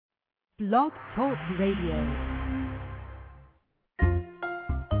Blog Talk Radio.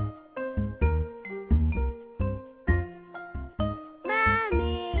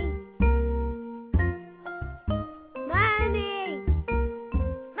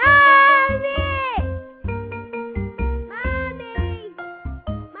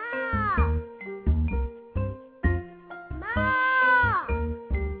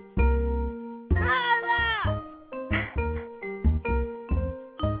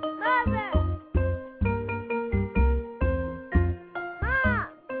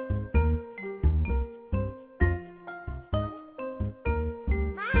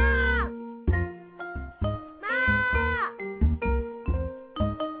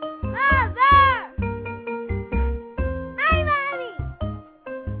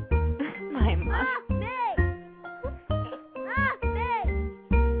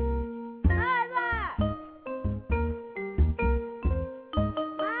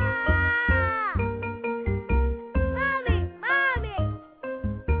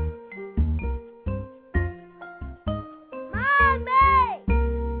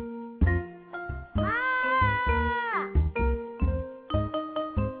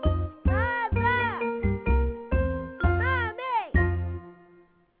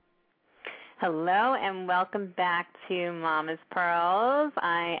 Hello and welcome back to Mama's Pearls.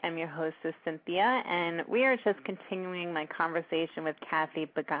 I am your hostess, Cynthia, and we are just continuing my conversation with Cathy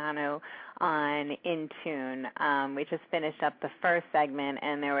Pagano on Intune. We just finished up the first segment,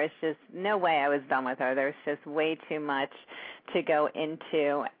 and there was just no way I was done with her. There was just way too much to go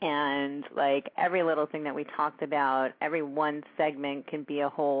into, and like every little thing that we talked about, every one segment can be a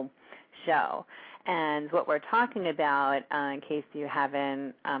whole show. And what we're talking about, in case you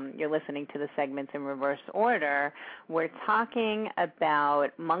haven't, you're listening to the segments in reverse order, we're talking about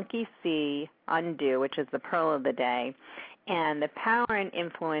Monkey See, Undo, which is the pearl of the day, and the power and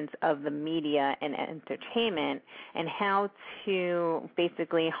influence of the media and entertainment, and how to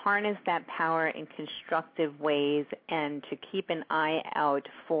basically harness that power in constructive ways and to keep an eye out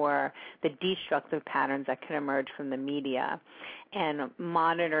for the destructive patterns that can emerge from the media, and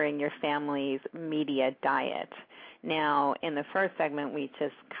monitoring your family's media diet. Now, in the first segment, we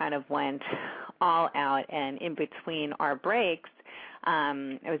just kind of went all out, and in between our breaks,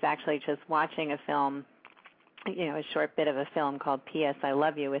 I was actually just watching a film, a short bit of a film called P.S. I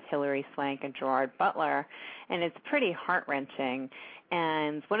Love You with Hilary Swank and Gerard Butler, and it's pretty heart-wrenching.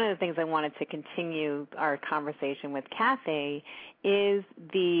 And one of the things I wanted to continue our conversation with Cathy is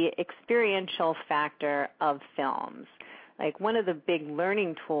the experiential factor of films. Like one of the big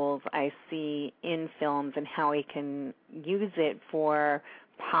learning tools I see in films and how we can use it for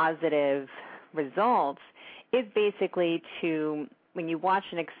positive results is basically to, when you watch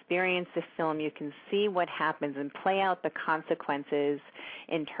and experience the film, you can see what happens and play out the consequences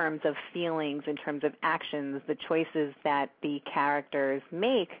in terms of feelings, in terms of actions, the choices that the characters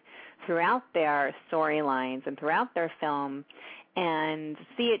make throughout their storylines and throughout their film, and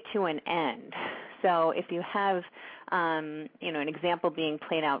see it to an end. So if you have, an example being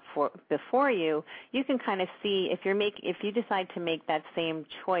played out before you, you can kind of see if you decide to make that same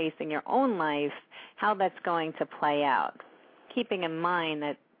choice in your own life, how that's going to play out. Keeping in mind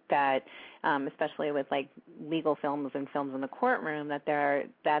that especially with like legal films and films in the courtroom, that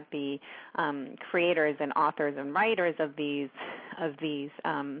the creators and authors and writers of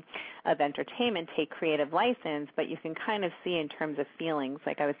entertainment take creative license, but you can kind of see in terms of feelings.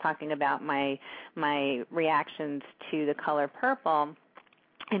 Like I was talking about my reactions to The Color Purple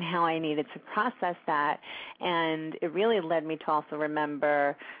and how I needed to process that, and it really led me to also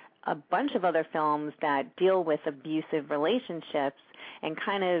remember a bunch of other films that deal with abusive relationships, and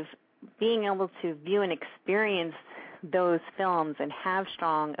kind of being able to view and experience those films and have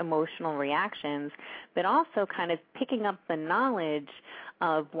strong emotional reactions, but also kind of picking up the knowledge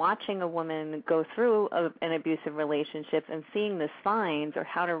of watching a woman go through an abusive relationship and seeing the signs, or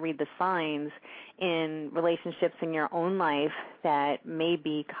how to read the signs in relationships in your own life that may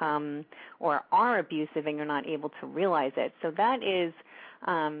become or are abusive and you're not able to realize it. So that is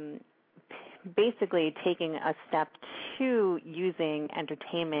basically taking a step to using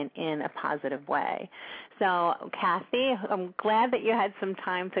entertainment in a positive way. So, Cathy, I'm glad that you had some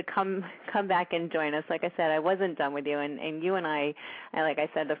time to come back and join us. Like I said, I wasn't done with you, and you and I, like I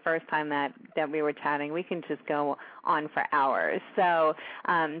said the first time that we were chatting, we can just go on for hours. So,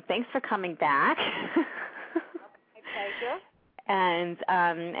 thanks for coming back. My pleasure.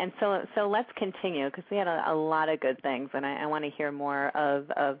 And so let's continue, because we had a lot of good things, and I want to hear more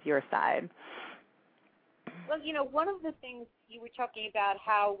of your side. Well, one of the things you were talking about,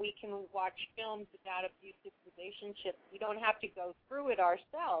 how we can watch films about abusive relationships. We don't have to go through it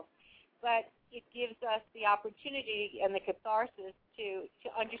ourselves. but it gives us the opportunity and the catharsis to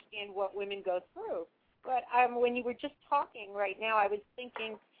understand what women go through. But when you were just talking right now, I was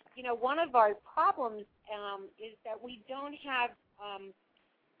thinking, one of our problems is that we don't have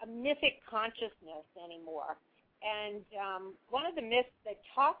a mythic consciousness anymore. And one of the myths that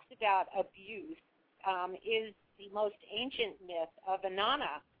talks about abuse is the most ancient myth of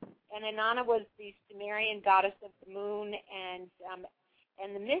Inanna. And Inanna was the Sumerian goddess of the moon, and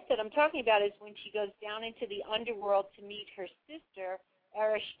the myth that I'm talking about is when she goes down into the underworld to meet her sister,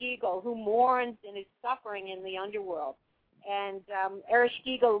 Ereshkigal, who mourns and is suffering in the underworld. And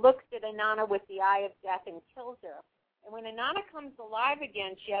Ereshkigal looks at Inanna with the eye of death and kills her. And when Inanna comes alive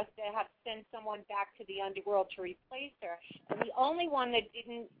again, she has to send someone back to the underworld to replace her. And the only one that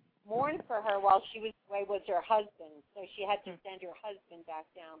didn't mourn for her while she was away was her husband. So she had to send her husband back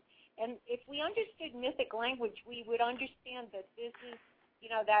down. And if we understood mythic language, we would understand that this is,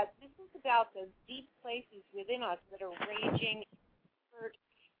 that this is about the deep places within us that are raging, hurt,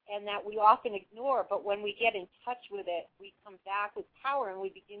 and that we often ignore. But when we get in touch with it, we come back with power and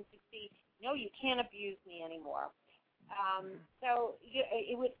we begin to see, no, you can't abuse me anymore. So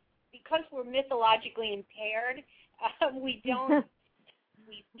it would, because we're mythologically impaired, we don't,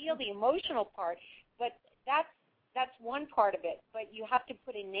 we feel the emotional part, but that's one part of it. But you have to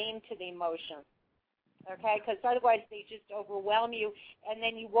put a name to the emotion, okay? Because otherwise they just overwhelm you, and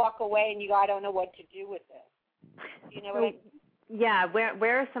then you walk away and you go, I don't know what to do with this. You know what I mean? Yeah,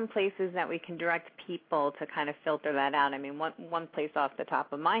 where are some places that we can direct people to kind of filter that out? I mean, one place off the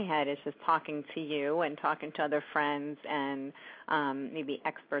top of my head is just talking to you and talking to other friends and maybe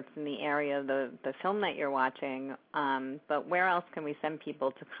experts in the area of the film that you're watching. But where else can we send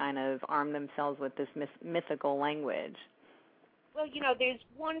people to kind of arm themselves with this mythical language? Well, there's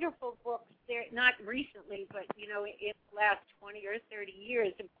wonderful books there, not recently, but, in the last 20 or 30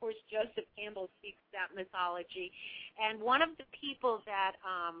 years. Of course, Joseph Campbell speaks that mythology. And one of the people that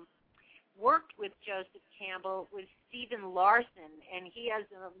worked with Joseph Campbell was Stephen Larson, and he has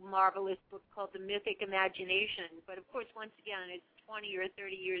a marvelous book called The Mythic Imagination. But, of course, once again, it's 20 or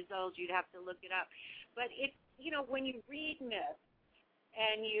 30 years old. You'd have to look it up. But it's, when you read myths,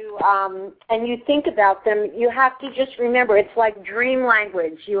 and you think about them, you have to just remember it's like dream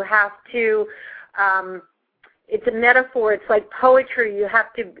language. You have to, it's a metaphor. It's like poetry. You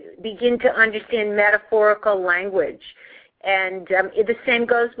have to begin to understand metaphorical language. And the same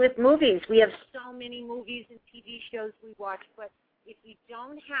goes with movies. We have so many movies and TV shows we watch, but if you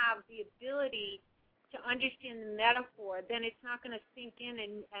don't have the ability to understand the metaphor, then it's not going to sink in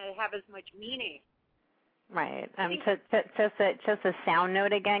and have as much meaning. Right. Just a sound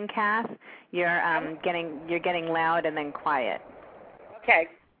note again, Kath. You're getting loud and then quiet. Okay.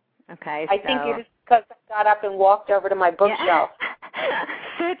 Okay. I think it is because I got up and walked over to my bookshelf.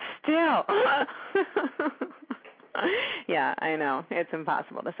 Sit still. Yeah, I know. It's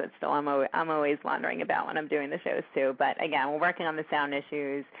impossible to sit still. I'm always wandering about when I'm doing the shows too. But again, we're working on the sound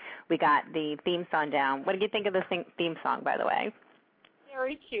issues. We got the theme song down. What did you think of the theme song, by the way?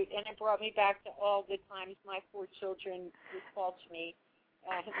 Very cute, and it brought me back to all the times my 4 children would call to me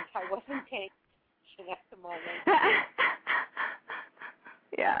if I wasn't paying attention at the moment.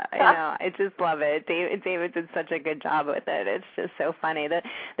 Yeah, I know. I just love it. David did such a good job with it. It's just so funny. The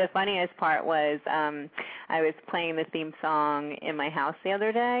funniest part was I was playing the theme song in my house the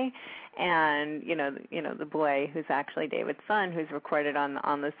other day, and the boy who's actually David's son, who's recorded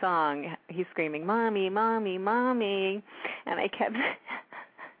on the song, he's screaming, "Mommy, mommy, mommy," and I kept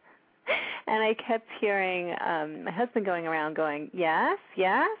hearing my husband going around going, "Yes,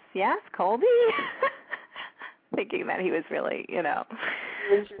 yes, yes, Colby," thinking that he was really,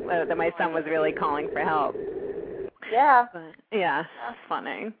 that my son was really calling for help. Yeah. But, yeah, it's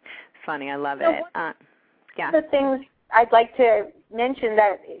funny. It's funny. I love it. Yeah. One of the things I'd like to mention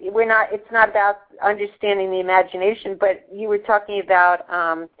that it's not about understanding the imagination, but you were talking about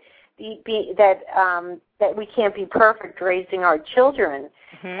that we can't be perfect raising our children.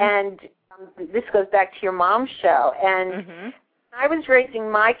 Mm-hmm. And this goes back to your mom's show. And when I was raising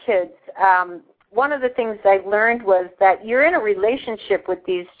my kids, one of the things I learned was that you're in a relationship with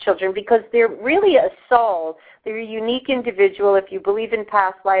these children because they're really a soul. They're a unique individual. If you believe in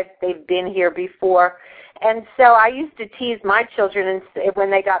past life, they've been here before. And so I used to tease my children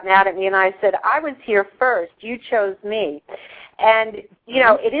when they got mad at me, and I said, I was here first. You chose me. And,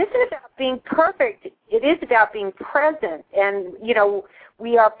 it isn't about being perfect. It is about being present. And,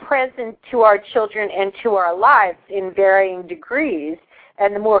 we are present to our children and to our lives in varying degrees.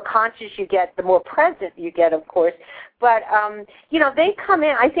 And the more conscious you get, the more present you get, of course. But, they come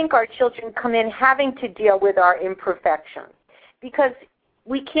in, I think our children come in having to deal with our imperfections. Because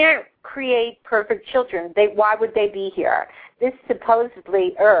we can't create perfect children. Why would they be here? This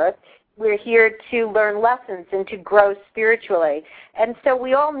supposedly Earth, we're here to learn lessons and to grow spiritually. And so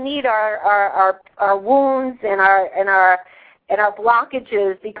we all need our wounds and our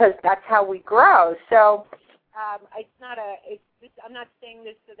blockages, because that's how we grow. So I'm not saying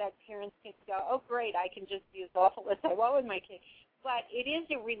this so that parents can go, oh, great, I can just be as awful as I want with my kids. But it is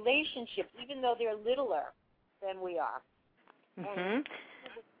a relationship, even though they're littler than we are. Mm-hmm. And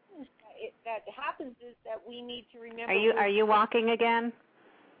that happens is that we need to remember. Are you walking again?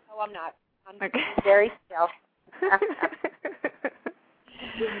 Oh, I'm not. I'm okay. very still.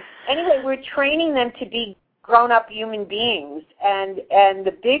 Anyway, we're training them to be grown-up human beings, and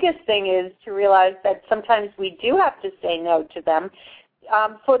the biggest thing is to realize that sometimes we do have to say no to them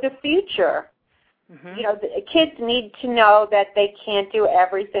for the future. Mm-hmm. You know, the kids need to know that they can't do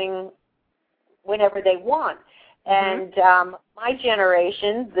everything whenever they want. And my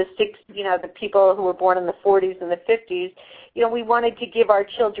generation, the people who were born in the 40s and the 50s, we wanted to give our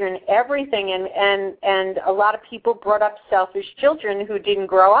children everything, and a lot of people brought up selfish children who didn't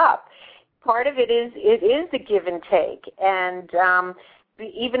grow up. Part of it is a give and take, and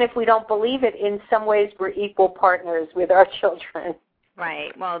even if we don't believe it, in some ways we're equal partners with our children.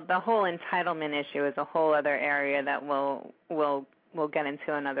 Right. Well, the whole entitlement issue is a whole other area that we'll get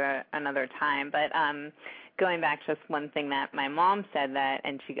into another time. But going back, just one thing that my mom said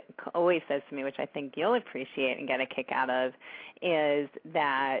and she always says to me, which I think you'll appreciate and get a kick out of, is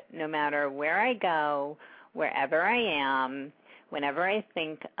that no matter where I go, wherever I am, whenever I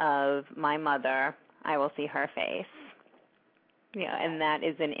think of my mother, I will see her face. And that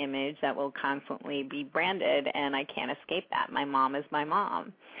is an image that will constantly be branded, and I can't escape that. My mom is my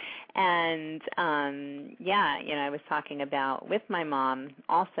mom. And, I was talking with my mom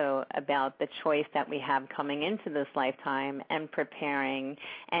also about the choice that we have coming into this lifetime and preparing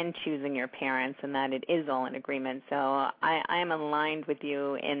and choosing your parents, and that it is all in agreement. So I am aligned with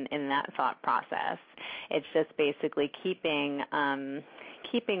you in that thought process. It's just basically keeping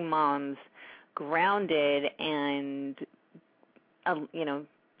moms grounded and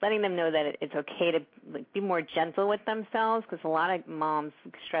letting them know that it's okay to be more gentle with themselves, because a lot of moms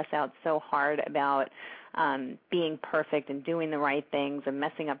stress out so hard about being perfect and doing the right things and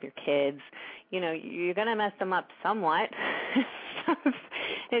messing up your kids. You're going to mess them up somewhat.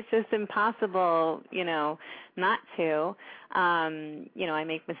 It's just impossible, not to. I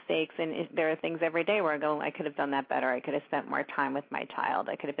make mistakes, and there are things every day where I go, I could have done that better. I could have spent more time with my child.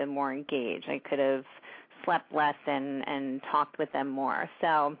 I could have been more engaged. I could have slept less and talked with them more.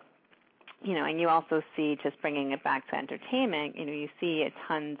 So, and you also see, just bringing it back to entertainment, you see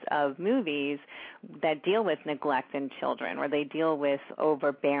tons of movies that deal with neglect in children, or they deal with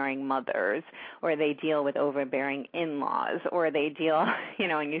overbearing mothers, or they deal with overbearing in-laws, or they deal,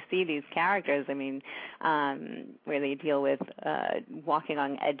 and you see these characters, where they deal with walking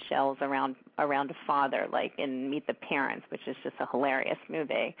on eggshells around a father, like in Meet the Parents, which is just a hilarious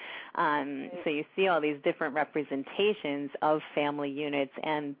movie. So you see all these different representations of family units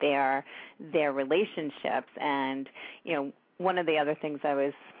and their relationships. And, one of the other things I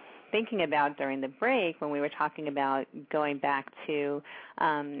was thinking about during the break when we were talking about going back to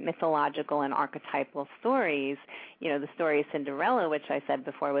mythological and archetypal stories, the story of Cinderella, which I said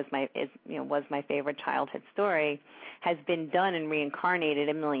before was my favorite childhood story, has been done and reincarnated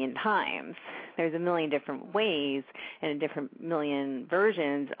a million times. There's a million different ways and a different million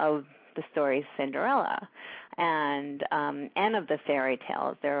versions of the story Cinderella and of the fairy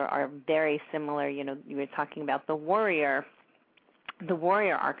tales. There are very similar, you were talking about the warrior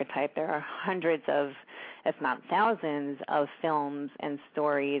archetype. There are hundreds of, if not thousands, of films and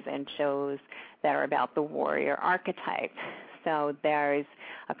stories and shows that are about the warrior archetype. So there's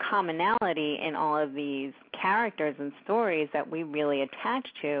a commonality in all of these characters and stories that we really attach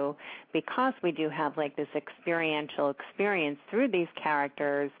to, because we do have like this experiential experience through these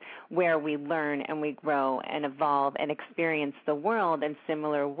characters where we learn and we grow and evolve and experience the world in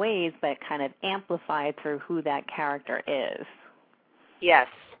similar ways, but kind of amplified through who that character is. Yes.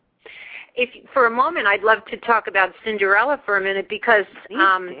 For a moment, I'd love to talk about Cinderella for a minute, because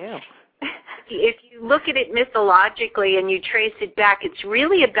if you look at it mythologically and you trace it back, it's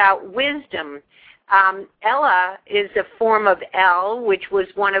really about wisdom. Ella is a form of El, which was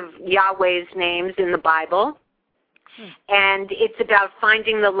one of Yahweh's names in the Bible. And it's about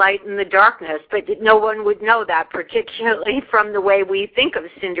finding the light in the darkness, but no one would know that, particularly from the way we think of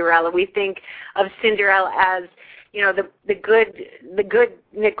Cinderella. We think of Cinderella as the good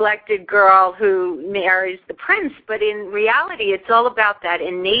neglected girl who marries the prince. But in reality, it's all about that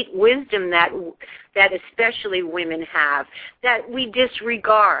innate wisdom that especially women have, that we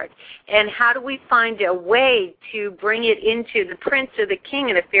disregard. And how do we find a way to bring it into the prince or the king?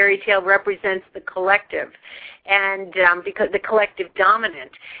 And a fairy tale represents the collective, and because the collective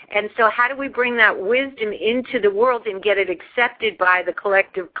dominant. And so how do we bring that wisdom into the world and get it accepted by the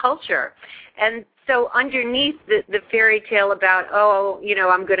collective culture? And so underneath the fairy tale about,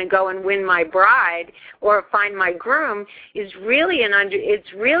 I'm going to go and win my bride or find my groom is really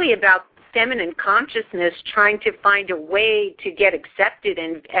it's really about feminine consciousness trying to find a way to get accepted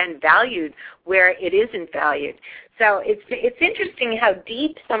and valued where it isn't valued. So it's interesting how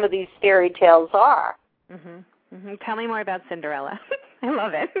deep some of these fairy tales are. Mm-hmm. Mm-hmm. Tell me more about Cinderella. I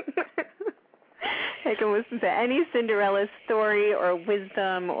love it. I can listen to any Cinderella story or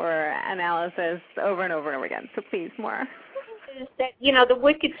wisdom or analysis over and over and over again. So please, more. Is that, the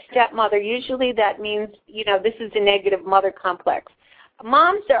wicked stepmother, usually that means, this is a negative mother complex.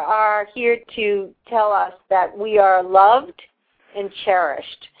 Moms are here to tell us that we are loved and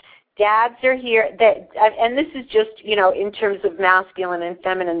cherished. Dads are here, and this is just, in terms of masculine and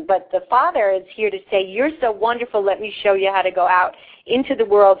feminine, but the father is here to say, you're so wonderful, let me show you how to go out into the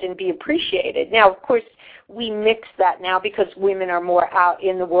world and be appreciated. Now, of course, we mix that now because women are more out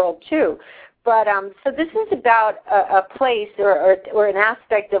in the world too. But so this is about a place or an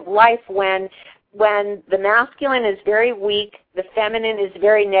aspect of life when the masculine is very weak, the feminine is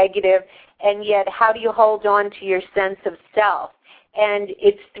very negative, and yet how do you hold on to your sense of self? And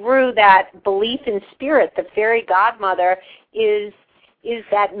it's through that belief in spirit. The fairy godmother is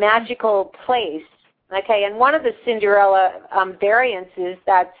that magical place. Okay, and one of the Cinderella variants is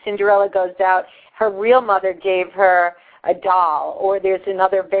that Cinderella goes out, her real mother gave her a doll, or there's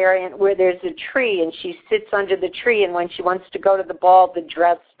another variant where there's a tree and she sits under the tree, and when she wants to go to the ball, the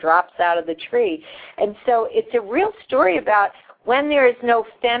dress drops out of the tree. And so it's a real story about when there is no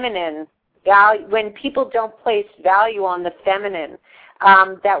feminine value, when people don't place value on the feminine,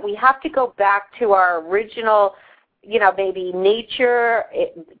 that we have to go back to our original, maybe nature,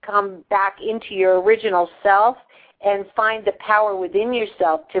 come back into your original self and find the power within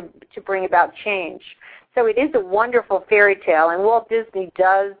yourself to bring about change. So it is a wonderful fairy tale, and Walt Disney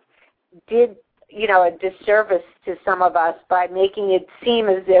did a disservice to some of us by making it seem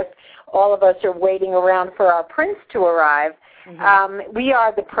as if all of us are waiting around for our prince to arrive. Mm-hmm. We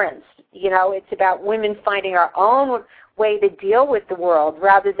are the prince. It's about women finding our own way to deal with the world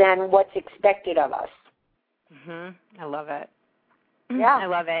rather than what's expected of us. Mm-hmm. I love it. Yeah, I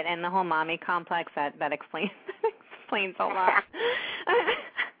love it, and the whole mommy complex that explains a lot.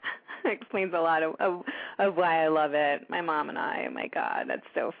 Explains a lot of why I love it. My mom and I. Oh my God, that's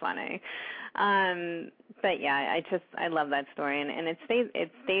so funny. But yeah, I love that story, and it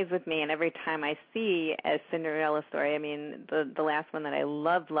stays with me. And every time I see a Cinderella story, I mean, the last one that I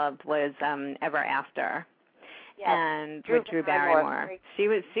loved was Ever After. Yes. And with Drew Barrymore. She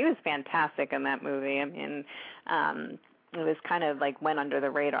was fantastic in that movie. I mean, it was kind of like went under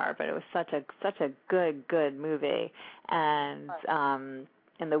the radar, but it was such a good movie, and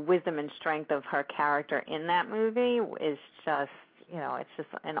the wisdom and strength of her character in that movie is just, it's just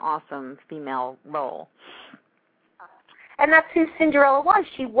an awesome female role. And that's who Cinderella was.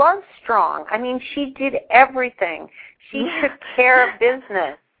 She was strong. I mean, she did everything. She took care of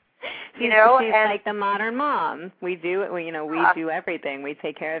business. She's like the modern mom. We do everything. We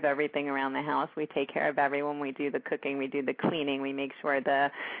take care of everything around the house. We take care of everyone. We do the cooking. We do the cleaning. We make sure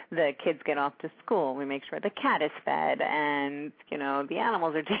the kids get off to school. We make sure the cat is fed, and the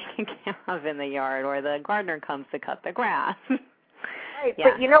animals are taken care of in the yard, or the gardener comes to cut the grass. Right,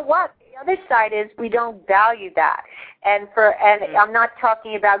 yeah. But you know what? The other side is we don't value that. And I'm not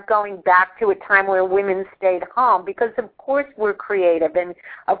talking about going back to a time where women stayed home, because of course we're creative and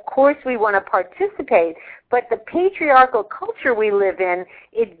of course we want to participate, but the patriarchal culture we live in,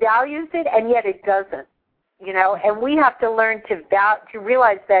 it values it and yet it doesn't. And we have to learn to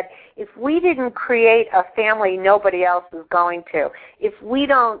realize that if we didn't create a family, nobody else is going to. If we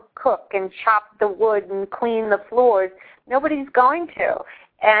don't cook and chop the wood and clean the floors, nobody's going to.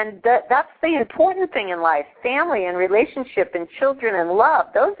 And that's the important thing in life. Family and relationship and children and love,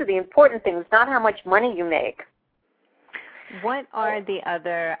 those are the important things, not how much money you make. What are the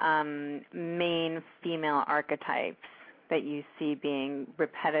other main female archetypes that you see being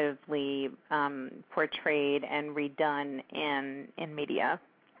repetitively portrayed and redone in media?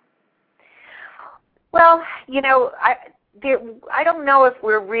 Well, I don't know if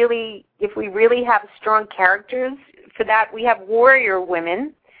we really have strong characters for that. We have warrior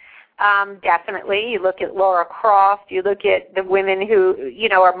women. Definitely. You look at Laura Croft. You look at the women who,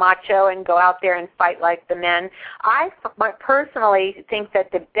 are macho and go out there and fight like the men. I personally think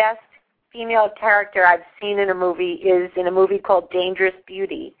that the best female character I've seen in a movie is in a movie called Dangerous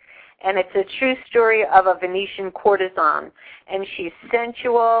Beauty. And it's a true story of a Venetian courtesan. And she's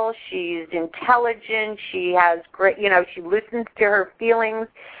sensual, she's intelligent, she has great, she listens to her feelings,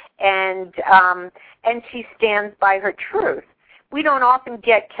 and she stands by her truth. We don't often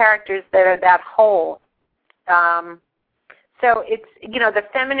get characters that are that whole. So it's, the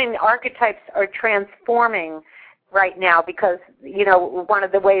feminine archetypes are transforming right now because, one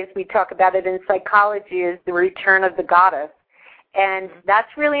of the ways we talk about it in psychology is the return of the goddess. And that's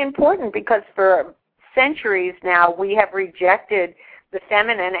really important because for centuries now we have rejected the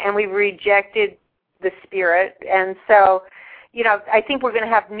feminine and we've rejected the spirit. And so, I think we're going to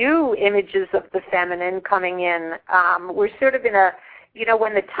have new images of the feminine coming in. We're sort of in a,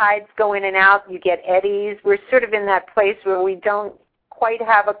 when the tides go in and out, you get eddies. We're sort of in that place where we don't quite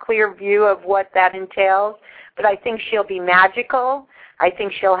have a clear view of what that entails. But I think she'll be magical. I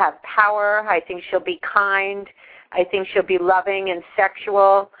think she'll have power. I think she'll be kind. I think she'll be loving and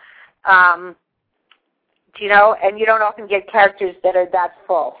sexual. And you don't often get characters that are that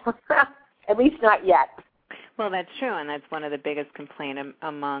full, at least not yet. Well, that's true, and that's one of the biggest complaints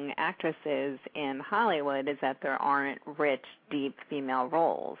among actresses in Hollywood is that there aren't rich, deep female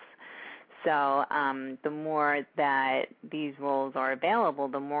roles. So the more that these roles are available,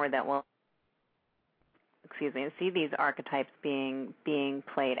 the more that we'll see these archetypes being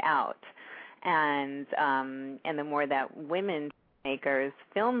played out. And the more that women makers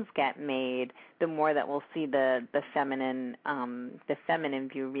films get made, the more that we'll see the feminine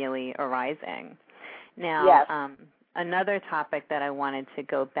view really arising. Now, yes. Another topic that I wanted to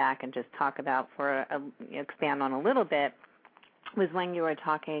go back and just talk about expand on a little bit was when you were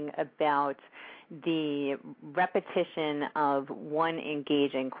talking about the repetition of one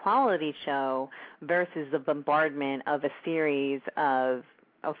engaging quality show versus the bombardment of a series of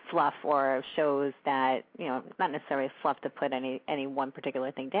fluff or shows that, not necessarily fluff to put any one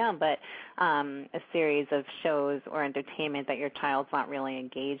particular thing down, but a series of shows or entertainment that your child's not really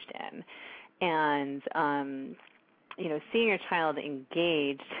engaged in. And, seeing your child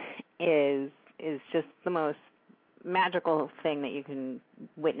engaged is just the most magical thing that you can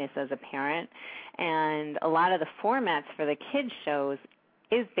witness as a parent. And a lot of the formats for the kids' shows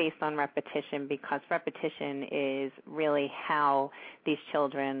is based on repetition because repetition is really how these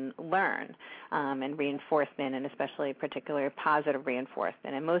children learn, and reinforcement, and especially particularly positive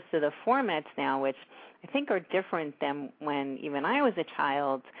reinforcement. And most of the formats now, which I think are different than when even I was a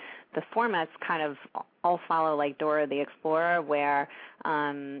child, the formats kind of all follow like Dora the Explorer, where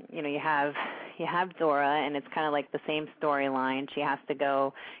you have Dora, and it's kind of like the same storyline. She has to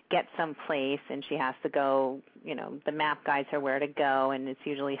go get someplace, and she has to go. The map guides her where to go, and it's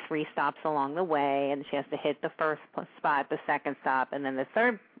usually 3 stops along the way, and she has to hit the first spot, the second stop, and then the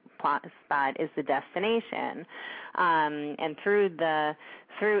third spot is the destination. And through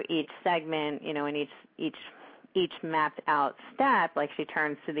each segment, and each mapped out step, like she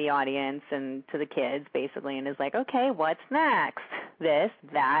turns to the audience and to the kids basically and is like, okay, what's next? This,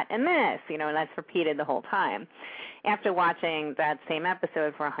 that, and this, and that's repeated the whole time. After watching that same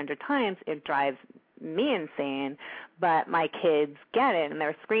episode for 100 times, it drives me insane, but my kids get it, and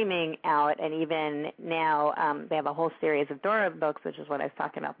they're screaming out, and even now they have a whole series of Dora books, which is what I was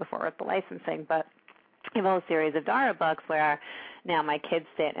talking about before with the licensing, but I have a whole series of Dora books where now my kids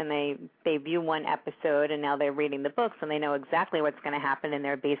sit and they view one episode, and now they're reading the books, and they know exactly what's going to happen, and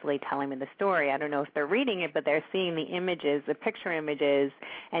they're basically telling me the story. I don't know if they're reading it, but they're seeing the images, the picture images,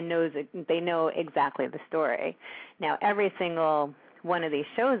 and they know exactly the story. Now, every single one of these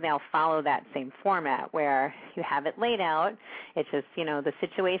shows now follow that same format where you have it laid out. It's just, the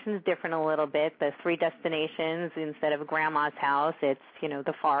situation's different a little bit. The 3 destinations, instead of grandma's house, it's,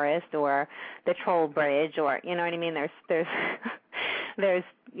 the forest or the troll bridge, or, you know what I mean? There's there's,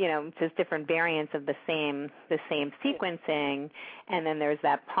 just different variants of the same sequencing. And then there's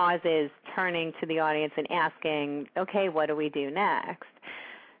that pauses, turning to the audience and asking, okay, what do we do next?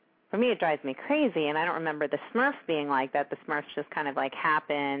 For me, it drives me crazy, and I don't remember the Smurfs being like that. The Smurfs just kind of like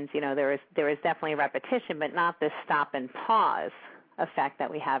happened. There was definitely repetition, but not this stop and pause effect that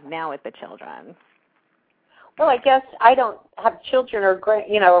we have now with the children. Well, I guess I don't have children or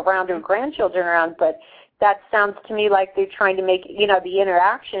around or grandchildren around, but that sounds to me like they're trying to make the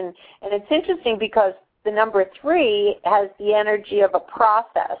interaction. And it's interesting because the number 3 has the energy of a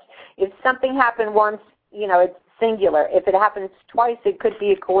process. If something happened once, it's singular. If it happens twice, it could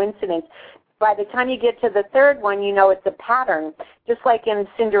be a coincidence. by the time you get to the third one, you know it's a pattern. Just like in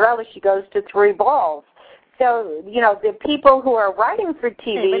Cinderella, she goes to 3 balls. So, the people who are writing for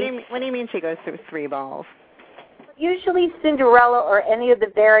TV... Hey, what do you mean she goes through 3 balls? Usually Cinderella or any of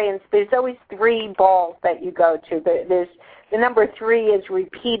the variants, there's always 3 balls that you go to. There's the number 3 is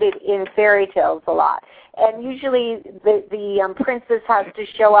repeated in fairy tales a lot. And usually the princess has to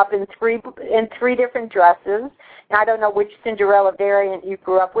show up in three different dresses. Now, I don't know which Cinderella variant you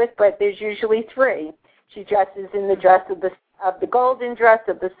grew up with, but there's usually 3. She dresses in the dress of the golden dress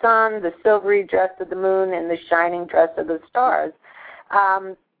of the sun, the silvery dress of the moon, and the shining dress of the stars,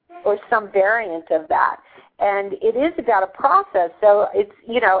 or some variant of that. And it is about a process. So it's,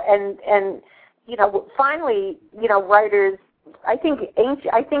 finally, writers, I think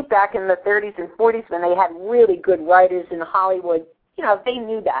back in the 30s and 40s when they had really good writers in Hollywood, they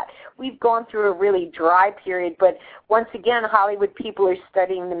knew that. We've gone through a really dry period, but once again, Hollywood people are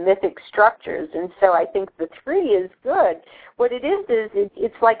studying the mythic structures, and so I think the 3 is good. What it is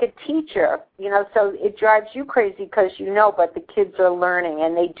it's like a teacher, so it drives you crazy because but the kids are learning,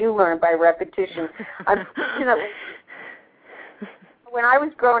 and they do learn by repetition. Unfortunately, when I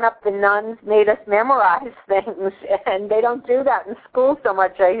was growing up, the nuns made us memorize things, and they don't do that in school so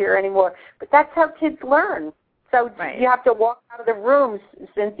much, I hear, anymore. But that's how kids learn. So right. You have to walk out of the room,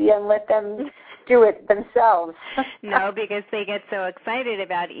 Cynthia, and let them do it themselves. No, because they get so excited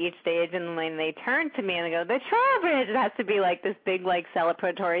about each stage, and when they turn to me and they go, the troll bridge, it has to be like this big,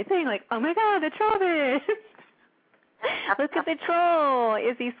 celebratory thing, like, oh my God, the troll bridge. Look at the troll.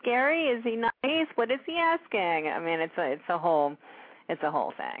 Is he scary? Is he nice? What is he asking? I mean, it's a whole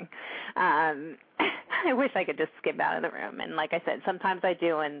thing. I wish I could just skip out of the room. And like I said, sometimes I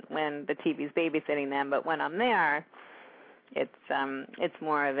do when the TV's babysitting them, but when I'm there, it's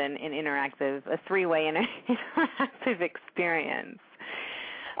more of a 3-way interactive experience.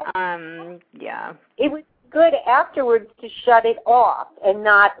 Yeah. It was good afterwards to shut it off and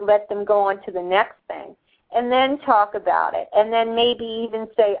not let them go on to the next thing, and then talk about it, and then maybe even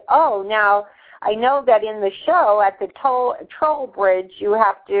say, oh, now I know that in the show at the troll bridge you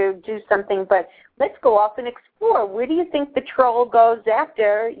have to do something, but let's go off and explore. Where do you think the troll goes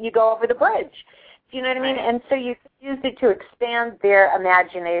after you go over the bridge? Do you know what I mean? Right. And so you can use it to expand their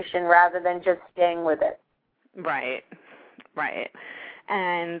imagination rather than just staying with it. Right.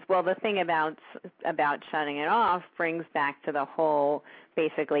 And, well, the thing about shutting it off brings back to the whole,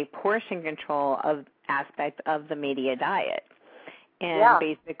 basically, portion control aspect of the media diet. And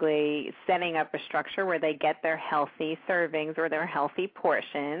basically setting up a structure where they get their healthy servings or their healthy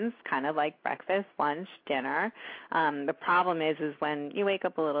portions, kind of like breakfast, lunch, dinner. The problem is when you wake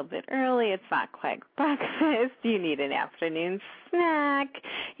up a little bit early, it's not quite breakfast. You need an afternoon snack.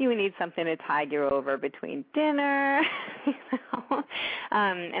 You need something to tide you over between dinner.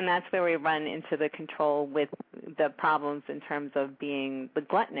 And that's where we run into the control with the problems in terms of being the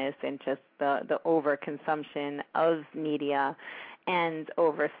gluttonous and just the overconsumption of media and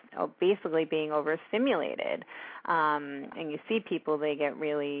basically being overstimulated. And you see people, they get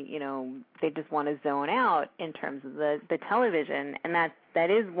really, they just want to zone out in terms of the television. And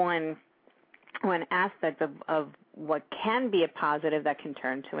that is one aspect of what can be a positive that can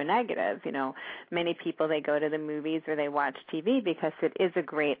turn to a negative. Many people, they go to the movies or they watch TV because it is a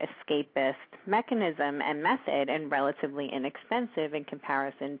great escapist mechanism and method and relatively inexpensive in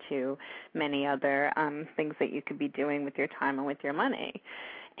comparison to many other things that you could be doing with your time and with your money.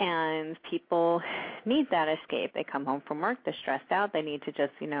 And people need that escape. They come home from work, they're stressed out, they need to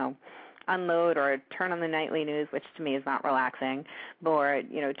just, unload or turn on the nightly news, which to me is not relaxing, or,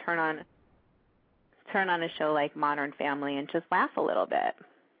 turn on a show like Modern Family and just laugh a little bit.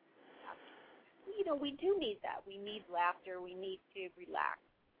 We do need that. We need laughter. We need to relax.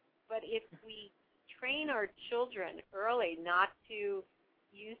 But if we train our children early not to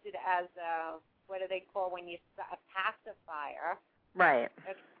use it as what do they call a pacifier? Right.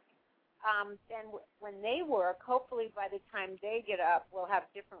 Then when they work, hopefully by the time they get up, we'll have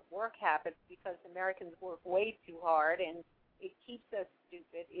different work habits because Americans work way too hard and it keeps us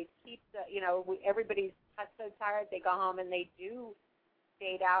stupid. It keeps, everybody's so tired they go home and they do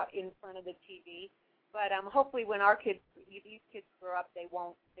fade out in front of the TV. But hopefully when these kids grow up,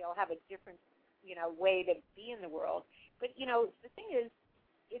 they'll have a different, way to be in the world. But, the thing is,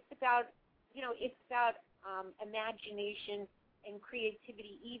 it's about imagination and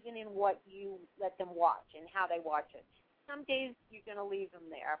creativity even in what you let them watch and how they watch it. Some days you're going to leave them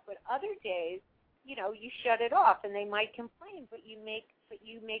there, but other days, you shut it off and they might complain, but you make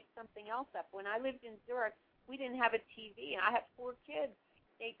something else up. When I lived in Zurich, we didn't have a TV, and I had 4 kids.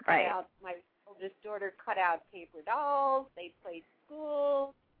 They cut out, my oldest daughter cut out paper dolls. They played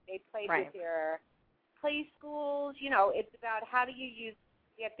school. They played Right. with their play schools. It's about how do you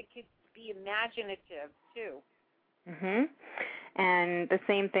get the kids to be imaginative too. Mhm. And the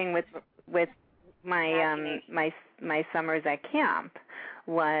same thing with my my summers at camp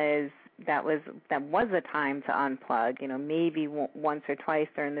was a time to unplug. Maybe once or twice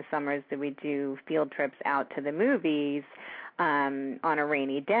during the summers did we do field trips out to the movies on a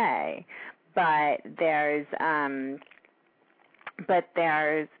rainy day, but there's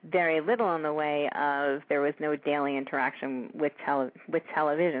very little in the way of, there was no daily interaction with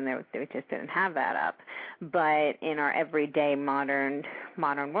television. They just didn't have that up. But in our everyday modern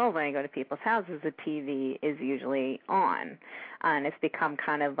world, when I go to people's houses, the TV is usually on, and it's become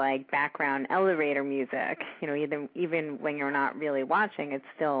kind of like background elevator music. Even when you're not really watching, it's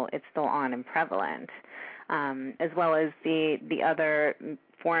still on and prevalent. As well as the other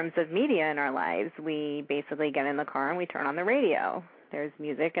forms of media in our lives. We basically get in the car and we turn on the radio. There's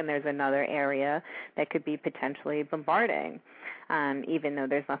music, and there's another area that could be potentially bombarding, even though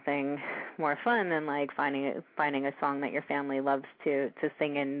there's nothing more fun than like finding a song that your family loves to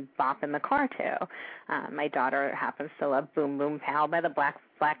sing and bop in the car to. My daughter happens to love Boom Boom Pow by the Black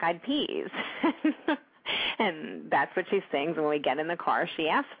Eyed Peas. And that's what she sings. When we get in the car, she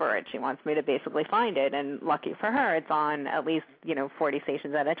asks for it. She wants me to basically find it, and lucky for her, it's on at least 40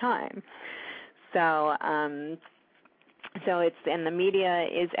 stations at a time. So and the media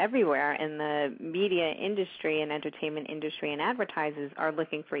is everywhere, and the media industry and entertainment industry and advertisers are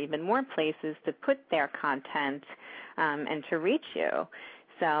looking for even more places to put their content and to reach you.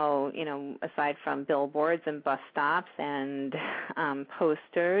 So, aside from billboards and bus stops and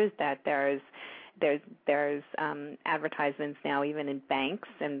posters, that there's advertisements now even in banks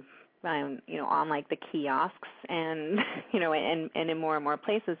and on like the kiosks and and in more and more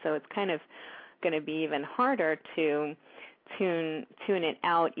places. So it's kind of going to be even harder to tune it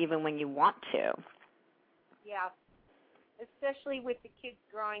out even when you want to. Yeah, especially with the kids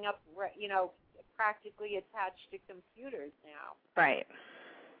growing up, practically attached to computers now. Right.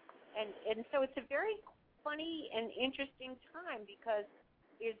 And so it's a very funny and interesting time, because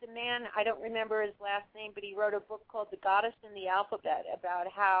there's a man, I don't remember his last name, but he wrote a book called The Goddess in the Alphabet, about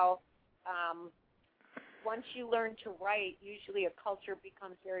how once you learn to write, usually a culture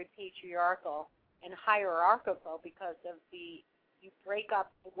becomes very patriarchal and hierarchical because of you break up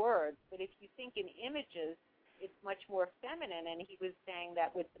the words. But if you think in images, it's much more feminine. And he was saying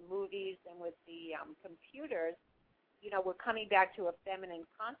that with the movies and with the computers, we're coming back to a feminine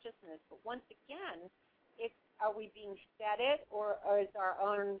consciousness. But once again, are we being fed it, or is our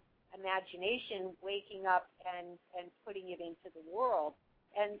own imagination waking up and putting it into the world?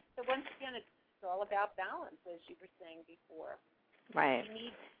 And so once again, it's all about balance, as you were saying before. Right.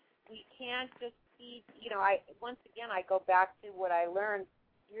 We can't just be, once again, I go back to what I learned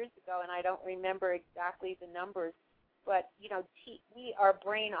years ago, and I don't remember exactly the numbers, but, our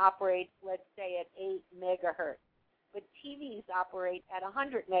brain operates, let's say, at 8 megahertz, but TVs operate at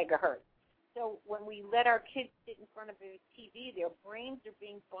 100 megahertz. So when we let our kids sit in front of a TV, their brains are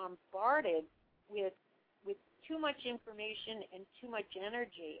being bombarded with too much information and too much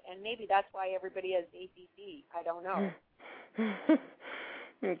energy, and maybe that's why everybody has ADD. I don't know.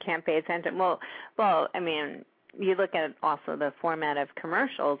 You can't pay attention. Well, I mean, you look at also the format of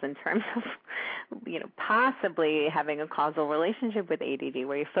commercials in terms of, possibly having a causal relationship with ADD,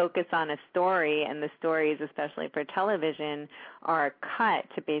 where you focus on a story, and the stories, especially for television, are cut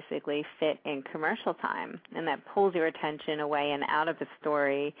to basically fit in commercial time, and that pulls your attention away and out of the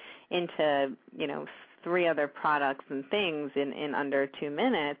story into, 3 other products and things in under 2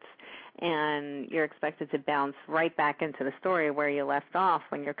 minutes, and you're expected to bounce right back into the story where you left off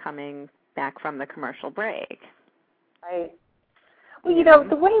when you're coming back from the commercial break. Right. Well,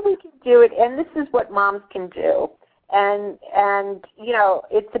 the way we can do it, and this is what moms can do, and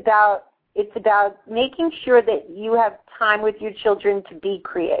it's about making sure that you have time with your children to be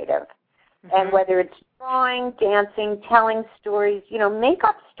creative. Mm-hmm. And whether it's drawing, dancing, telling stories, make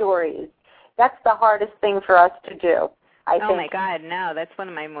up stories. That's the hardest thing for us to do, I think. Oh, my God, no. That's one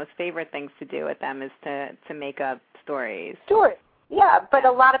of my most favorite things to do with them, is to make up stories. Stories. Yeah, but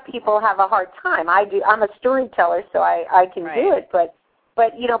a lot of people have a hard time. I do. I'm a storyteller, so I can do it. But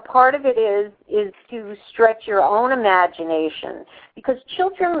part of it is to stretch your own imagination, because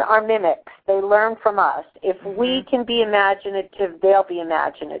children are mimics. They learn from us. If we can be imaginative, they'll be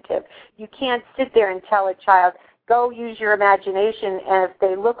imaginative. You can't sit there and tell a child, go use your imagination, and if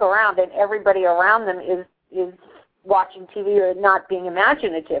they look around and everybody around them is watching TV or not being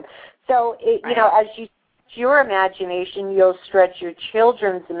imaginative. So, as you your imagination, you'll stretch your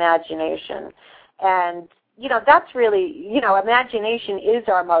children's imagination. And, that's really, imagination is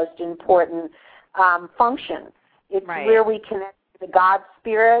our most important function. It's right. where we connect to the God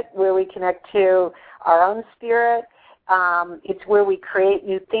spirit, where we connect to our own spirit. It's where we create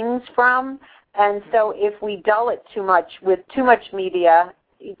new things from. And so if we dull it too much with too much media,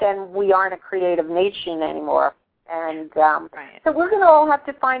 then we aren't a creative nation anymore. And right. so we're going to all have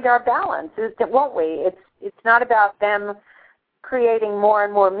to find our balance, won't we? It's not about them creating more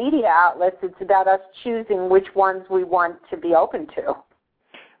and more media outlets. It's about us choosing which ones we want to be open to.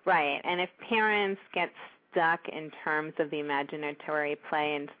 Right. And if parents get stuck in terms of the imaginatory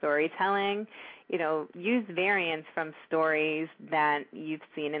play and storytelling, use variants from stories that you've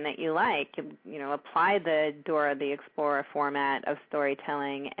seen and that you like. Apply the Dora the Explorer format of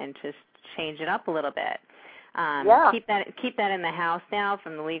storytelling and just change it up a little bit. Keep that in the house now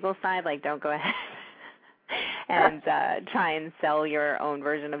from the legal side. Like, don't go ahead and try and sell your own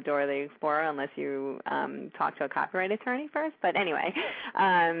version of Dora the Explorer unless you talk to a copyright attorney first. But anyway,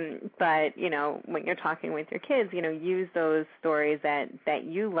 when you're talking with your kids, use those stories that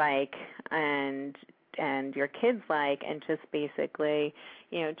you like and your kids like, and just basically,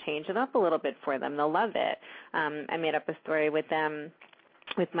 change it up a little bit for them. They'll love it. I made up a story with them.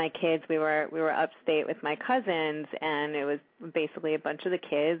 With my kids, we were upstate with my cousins, and it was basically a bunch of the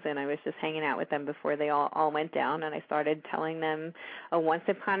kids, and I was just hanging out with them before they all went down, and I started telling them a once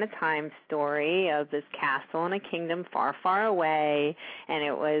upon a time story of this castle in a kingdom far, far away, and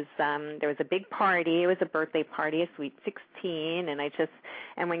it was there was a big party. It was a birthday party, a sweet 16,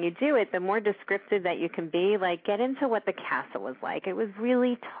 and when you do it, the more descriptive that you can be, like, get into what the castle was like. It was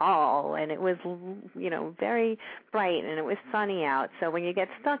really tall, and it was, very bright, and it was sunny out. So when you get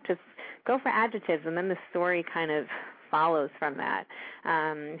stuck, just go for adjectives, and then the story kind of follows from that.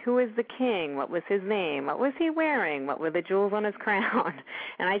 Who was the king? What was his name? What was he wearing? What were the jewels on his crown?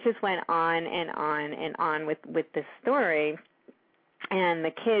 And I just went on and on and on with this story. And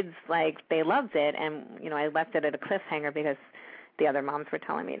the kids, they loved it. And, I left it at a cliffhanger because the other moms were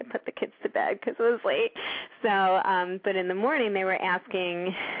telling me to put the kids to bed because it was late. So, but in the morning they were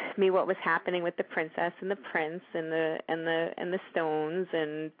asking me what was happening with the princess and the prince and the stones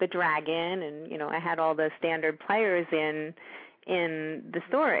and the dragon, and I had all the standard players in the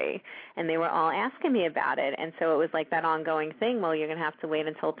story, and they were all asking me about it. And so it was like that ongoing thing. Well, you're going to have to wait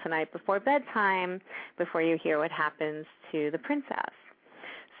until tonight before bedtime before you hear what happens to the princess.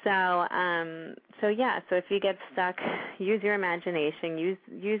 So if you get stuck, use your imagination,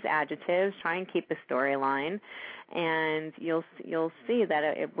 use adjectives, try and keep a storyline, and you'll see that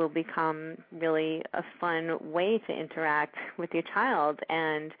it will become really a fun way to interact with your child.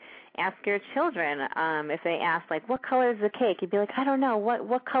 And ask your children if they ask, like, what color is the cake? You'd be like, I don't know,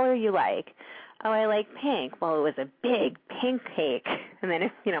 what color you like? Oh, I like pink. Well, it was a big pink cake. And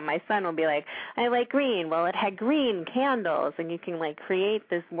then my son will be like, I like green. Well, it had green candles, and you can create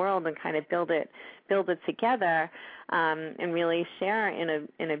this world and kind of build it together, and really share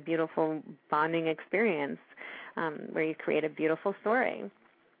in a beautiful bonding experience, where you create a beautiful story.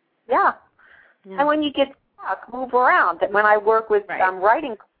 Yeah. And when you get stuck, move around. When I work with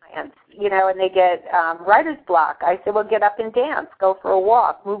writing clients, and they get writer's block, I say, well, get up and dance, go for a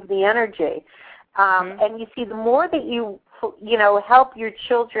walk, move the energy. And you see, the more that you help your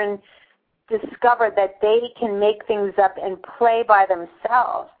children discover that they can make things up and play by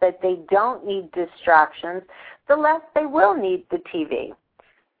themselves, that they don't need distractions, the less they will need the TV.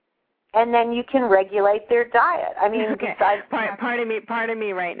 And then you can regulate their diet. I mean, okay. Besides part of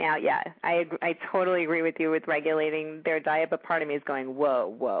me right now, yeah, I totally agree with you with regulating their diet, but part of me is going,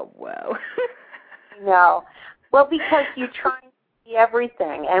 whoa. No. Well, because you're trying to see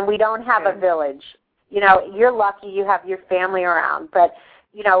everything, and we don't have a village. You're lucky you have your family around, but,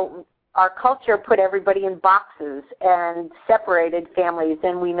 our culture put everybody in boxes and separated families,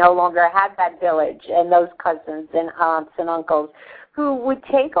 and we no longer had that village and those cousins and aunts and uncles who would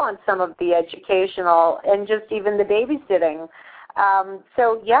take on some of the educational and just even the babysitting.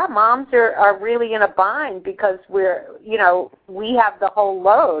 Moms are really in a bind because we have the whole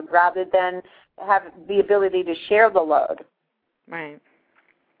load rather than have the ability to share the load. Right.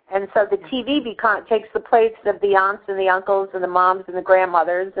 And so the TV takes the place of the aunts and the uncles and the moms and the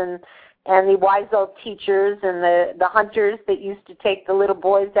grandmothers and the wise old teachers and the hunters that used to take the little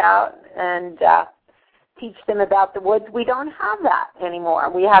boys out and teach them about the woods. We don't have that anymore.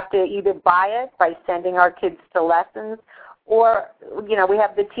 We have to either buy it by sending our kids to lessons, or we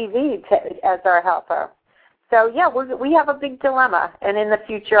have the TV as our helper. So we have a big dilemma, and in the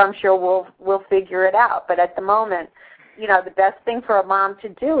future, I'm sure we'll figure it out. But at the moment, the best thing for a mom to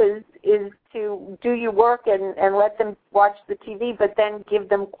do is is to do your work and let them watch the TV, but then give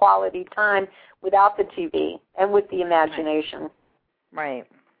them quality time without the TV and with the imagination. Right.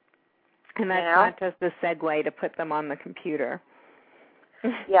 And that's not just a segue to put them on the computer.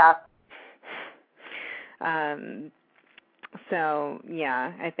 Yeah. So,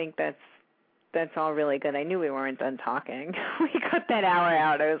 yeah, I think that's all really good. I knew we weren't done talking. We cut that hour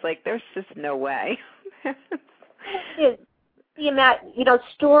out. I was like, there's just no way.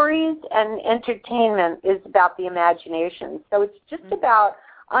 Stories and entertainment is about the imagination. So it's just about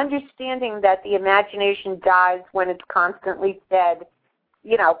understanding that the imagination dies when it's constantly fed,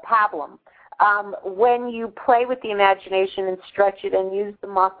 pablum. When you play with the imagination and stretch it and use the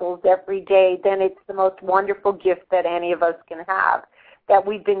muscles every day, then it's the most wonderful gift that any of us can have, that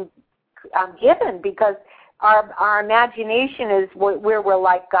we've been given, because our imagination is where we're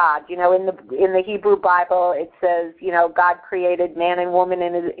like God. In the Hebrew Bible, it says, God created man and woman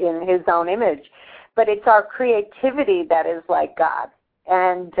in his own image. But it's our creativity that is like God.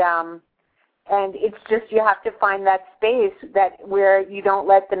 And it's just, you have to find that space where you don't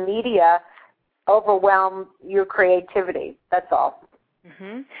let the media overwhelm your creativity. That's all.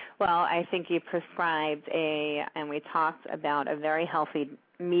 Mm-hmm. Well, I think you prescribed and we talked about a very healthy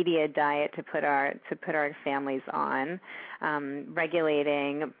media diet to put our families on,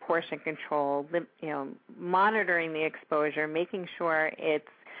 regulating portion control, monitoring the exposure, making sure it's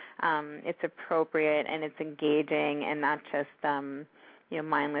appropriate and it's engaging and not just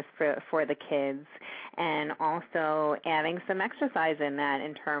mindless for the kids, and also adding some exercise in that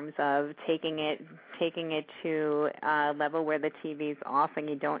in terms of taking it to a level where the TV's off and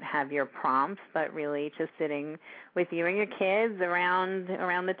you don't have your prompts, but really just sitting with you and your kids around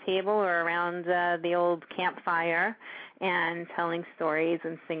the table or around the old campfire and telling stories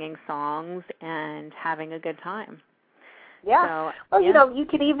and singing songs and having a good time. Yeah. So, well,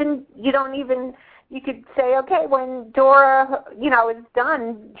 you could say, okay, when Dora, is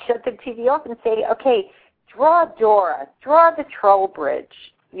done, shut the TV off and say, okay, draw Dora, draw the troll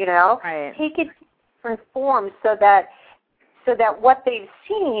bridge, Right. Take it different forms so that what they've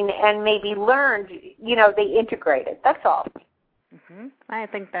seen and maybe learned, they integrate it. That's all. Mm-hmm. I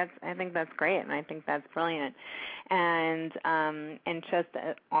think that's great, and I think that's brilliant. And just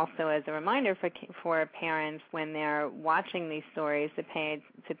also as a reminder for parents when they're watching these stories to pay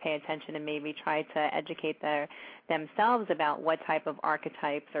attention and maybe try to educate themselves about what type of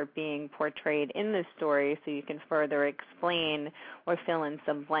archetypes are being portrayed in the story, so you can further explain or fill in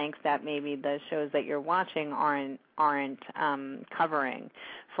some blanks that maybe the shows that you're watching aren't covering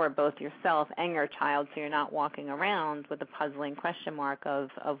for both yourself and your child, so you're not walking around with a puzzling question mark of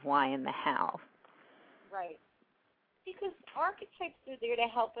why and the how. Right. Because archetypes are there to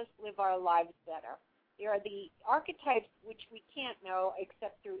help us live our lives better. There are the archetypes which we can't know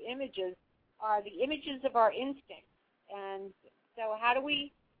except through images, are the images of our instincts. And so how do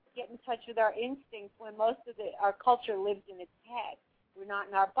we get in touch with our instincts when most of our culture lives in its head? We're not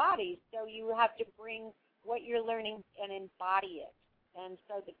in our bodies. So you have to bring what you're learning and embody it. And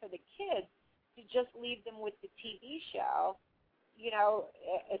so for the kids, to just leave them with the TV show,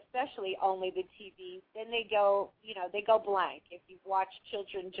 especially only the TV, then they go blank. If you watch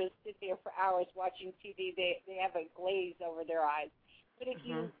children just sit there for hours watching TV, they have a glaze over their eyes. But if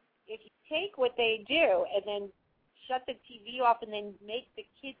you take what they do and then shut the TV off and then make the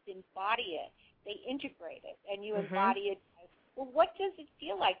kids embody it, they integrate it, and you embody it. Well, what does it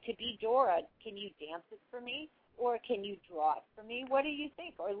feel like to be Dora? Can you dance it for me, or can you draw it for me? What do you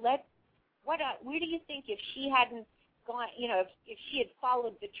think? Or where do you think if she hadn't gone, if she had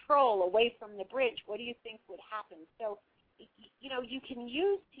followed the troll away from the bridge, what do you think would happen? So, you can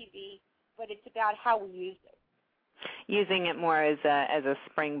use TV, but it's about how we use it. Using it more as a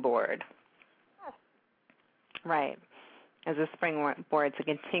springboard. Yes. Right. As a springboard to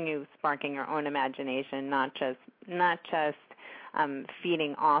continue sparking your own imagination, not just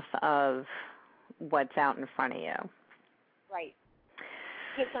feeding off of what's out in front of you. Right.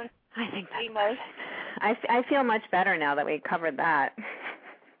 I think that's I feel much better now that we covered that.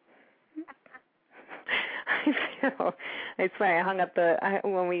 I swear I hung up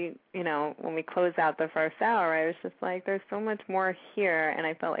when we closed out the first hour, I was just like, there's so much more here, and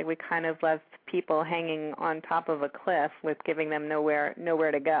I felt like we kind of left people hanging on top of a cliff with giving them nowhere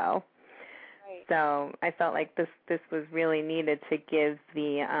to go. Right. So I felt like this was really needed to give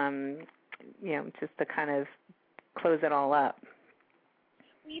the just to kind of close it all up.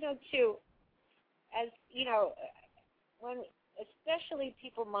 Too, as when especially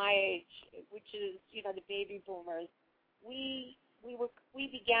people my age, which is the baby boomers, we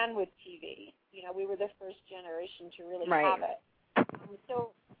began with TV. We were the first generation to really have it.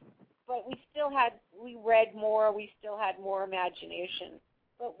 we read more, we still had more imagination.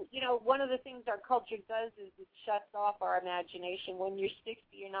 But, one of the things our culture does is it shuts off our imagination. When you're 60,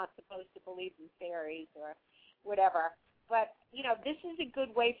 you're not supposed to believe in fairies or whatever. But, this is a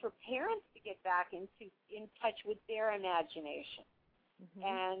good way for parents to get back in touch with their imagination. Mm-hmm.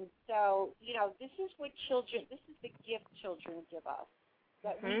 And so, this is the gift children give us,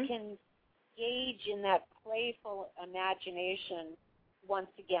 that we can engage in that playful imagination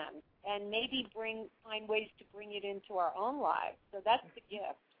once again, and maybe find ways to bring it into our own lives. So that's the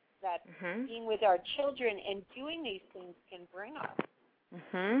gift that being with our children and doing these things can bring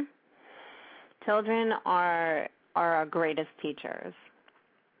us. Children are our greatest teachers.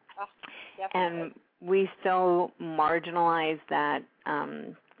 Oh, definitely. And we still marginalize that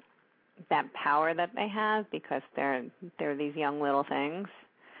power that they have because they're these young little things.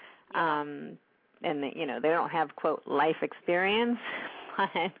 Yeah. And they don't have, quote, life experience,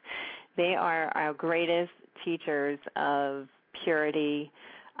 but they are our greatest teachers of purity,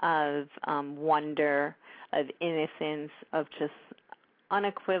 of wonder, of innocence, of just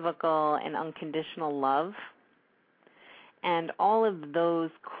unequivocal and unconditional love. And all of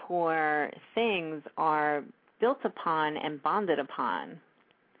those core things are built upon and bonded upon.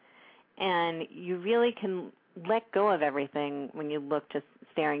 And you really can let go of everything when you look just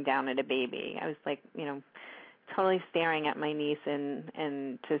staring down at a baby. I was like, totally staring at my niece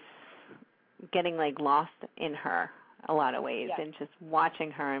and just getting like lost in her a lot of ways, and just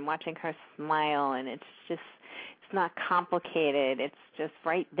watching her smile, and it's not complicated. It's just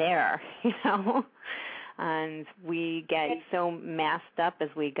right there, And we get so masked up as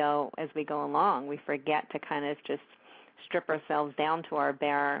we go along. We forget to kind of just strip ourselves down to our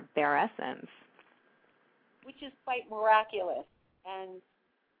bare essence, which is quite miraculous. And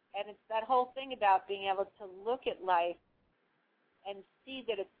it's that whole thing about being able to look at life and see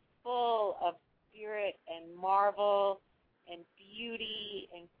that it's full of spirit and marvel and beauty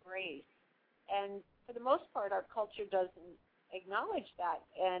and grace. And for the most part, our culture doesn't acknowledge that.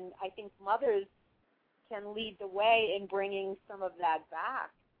 And I think mothers can lead the way in bringing some of that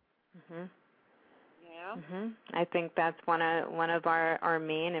back. I think that's one of our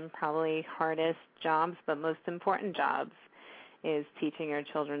main and probably hardest jobs, but most important jobs, is teaching your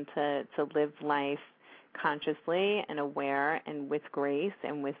children to live life consciously and aware and with grace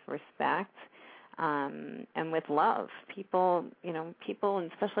and with respect, and with love. People,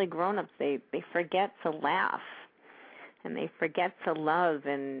 and especially grown-ups, they forget to laugh and they forget to love,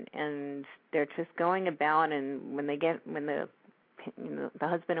 and they're just going about, and when the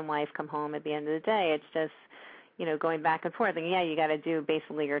husband and wife come home at the end of the day, it's just, going back and forth. And you got to do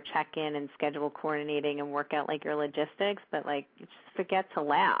basically your check-in and schedule coordinating and work out like your logistics, but like you just forget to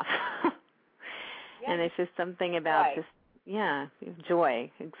laugh. And it's just something about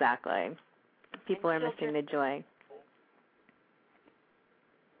joy, exactly. People are missing the joy.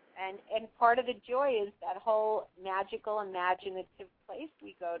 And part of the joy is that whole magical, imaginative place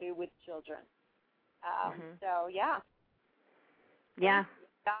we go to with children. So, yeah.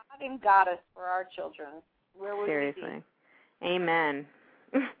 God and Goddess for our children. Where would Seriously. we be? Amen.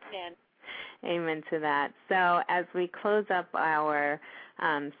 Amen. Amen to that. So as we close up our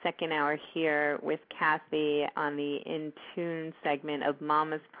second hour here with Cathy on the In Tune segment of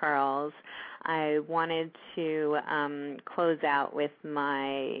Mama's Pearls, I wanted to close out with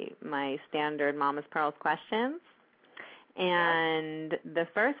my standard Mama's Pearls questions. And the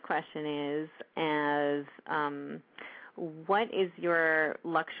first question is, what is your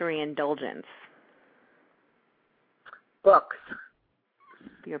luxury indulgence? Books.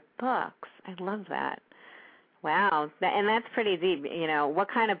 Your books. I love that. Wow. And that's pretty deep. What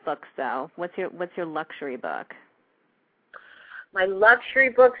kind of books, though? What's your luxury book? My luxury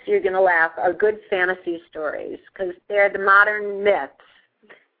books, you're going to laugh, are good fantasy stories because they're the modern myths.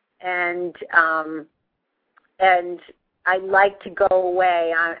 And I like to go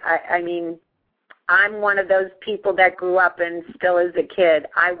away. I mean, I'm one of those people that grew up and still as a kid,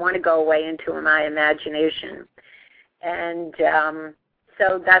 I want to go away into my imagination. And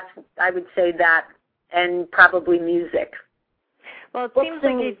so I would say that, and probably music. Well,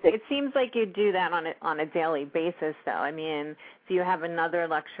 it seems like you do that on a daily basis, though. I mean, do you have another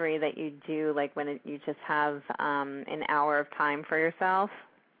luxury that you do, like when you just have an hour of time for yourself?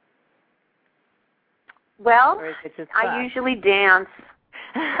 Well, or is it just I usually dance.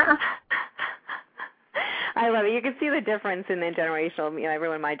 I love it. You can see the difference in the generational.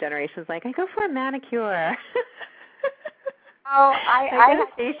 Everyone in my generation is like, I go for a manicure. Oh, I get a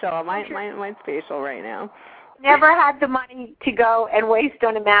facial. Mine's facial right now. Never had the money to go and waste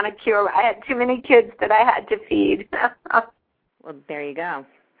on a manicure. I had too many kids that I had to feed. Well, there you go.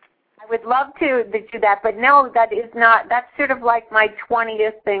 I would love to do that, but no, that is not. That's sort of like my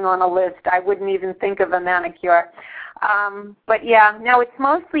 20th thing on a list. I wouldn't even think of a manicure. But yeah, no, it's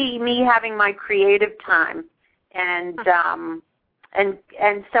mostly me having my creative time, and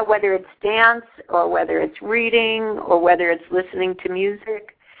so whether it's dance or whether it's reading or whether it's listening to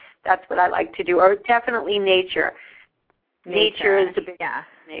music, that's what I like to do. Or definitely nature. Nature is a big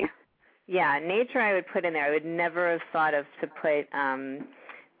thing. Yeah, nature I would put in there. I would never have thought of to put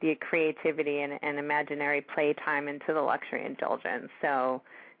the creativity and imaginary playtime into the luxury indulgence. So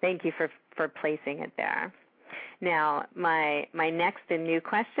thank you for placing it there. Now, my next and new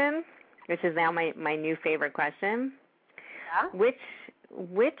question, which is now my new favorite question. Yeah?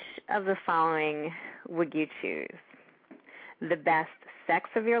 Which of the following would you choose? The best sex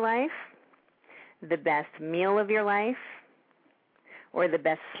of your life, the best meal of your life, or the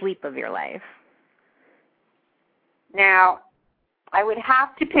best sleep of your life? Now, I would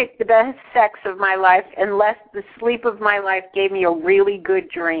have to pick the best sex of my life unless the sleep of my life gave me a really good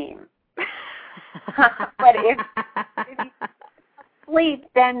dream. But if you sleep,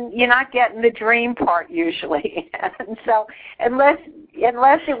 then you're not getting the dream part usually. And so unless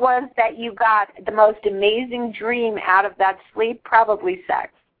it was that you got the most amazing dream out of that sleep, probably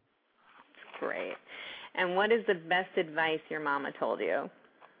sex. Great. And what is the best advice your mama told you?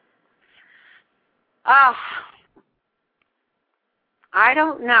 I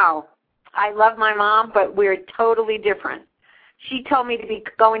don't know. I love my mom, but we're totally different. She told me to be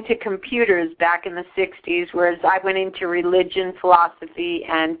going to computers back in the 60s, whereas I went into religion, philosophy,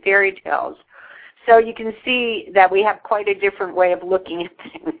 and fairy tales. So you can see that we have quite a different way of looking at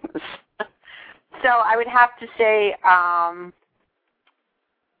things. So I would have to say,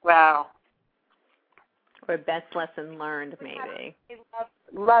 or best lesson learned, maybe.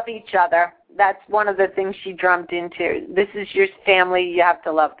 Love each other. That's one of the things she drummed into. This is your family. You have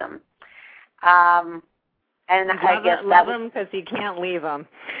to love them. And I guess love them because you can't leave them.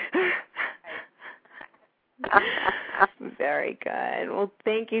 Very good. Well,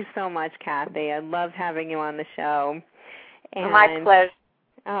 thank you so much, Cathy. I love having you on the show. And, my pleasure.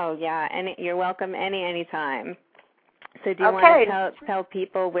 Oh, yeah, and you're welcome anytime. So do you want to tell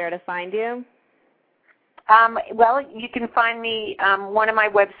people where to find you? Well, you can find me, one of my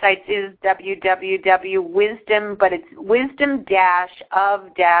websites is www.wisdom, but it's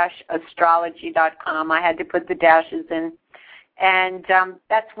wisdom-of-astrology.com. I had to put the dashes in. And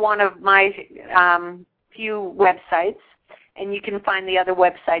that's one of my few websites, and you can find the other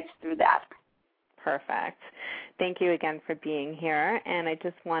websites through that. Perfect. Thank you again for being here. And I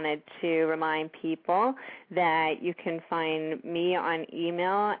just wanted to remind people that you can find me on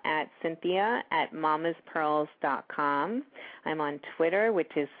email at cynthia@mamaspearls.com. I'm on Twitter,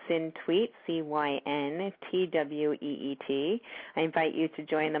 which is cyntweet, CYNTWEET. I invite you to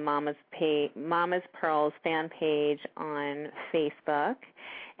join the Mamas Pearls fan page on Facebook.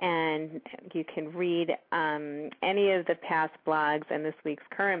 And you can read any of the past blogs and this week's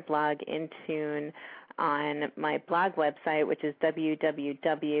current blog in tune on my blog website, which is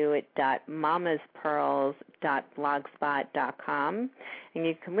www.mamaspearls.blogspot.com. And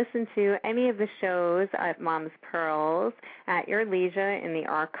you can listen to any of the shows at Mama's Pearls at your leisure in the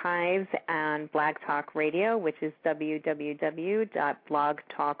archives on Blog Talk Radio, which is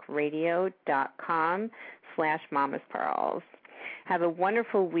www.blogtalkradio.com/mamaspearls. Have a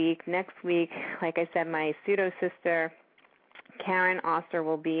wonderful week. Next week, like I said, my pseudo-sister Karen Oster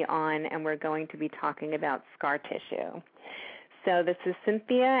will be on, and we're going to be talking about scar tissue. So this is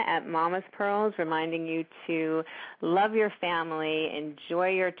Cynthia at Mama's Pearls reminding you to love your family, enjoy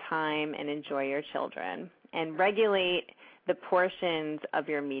your time, and enjoy your children, and regulate the portions of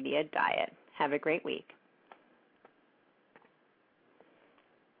your media diet. Have a great week.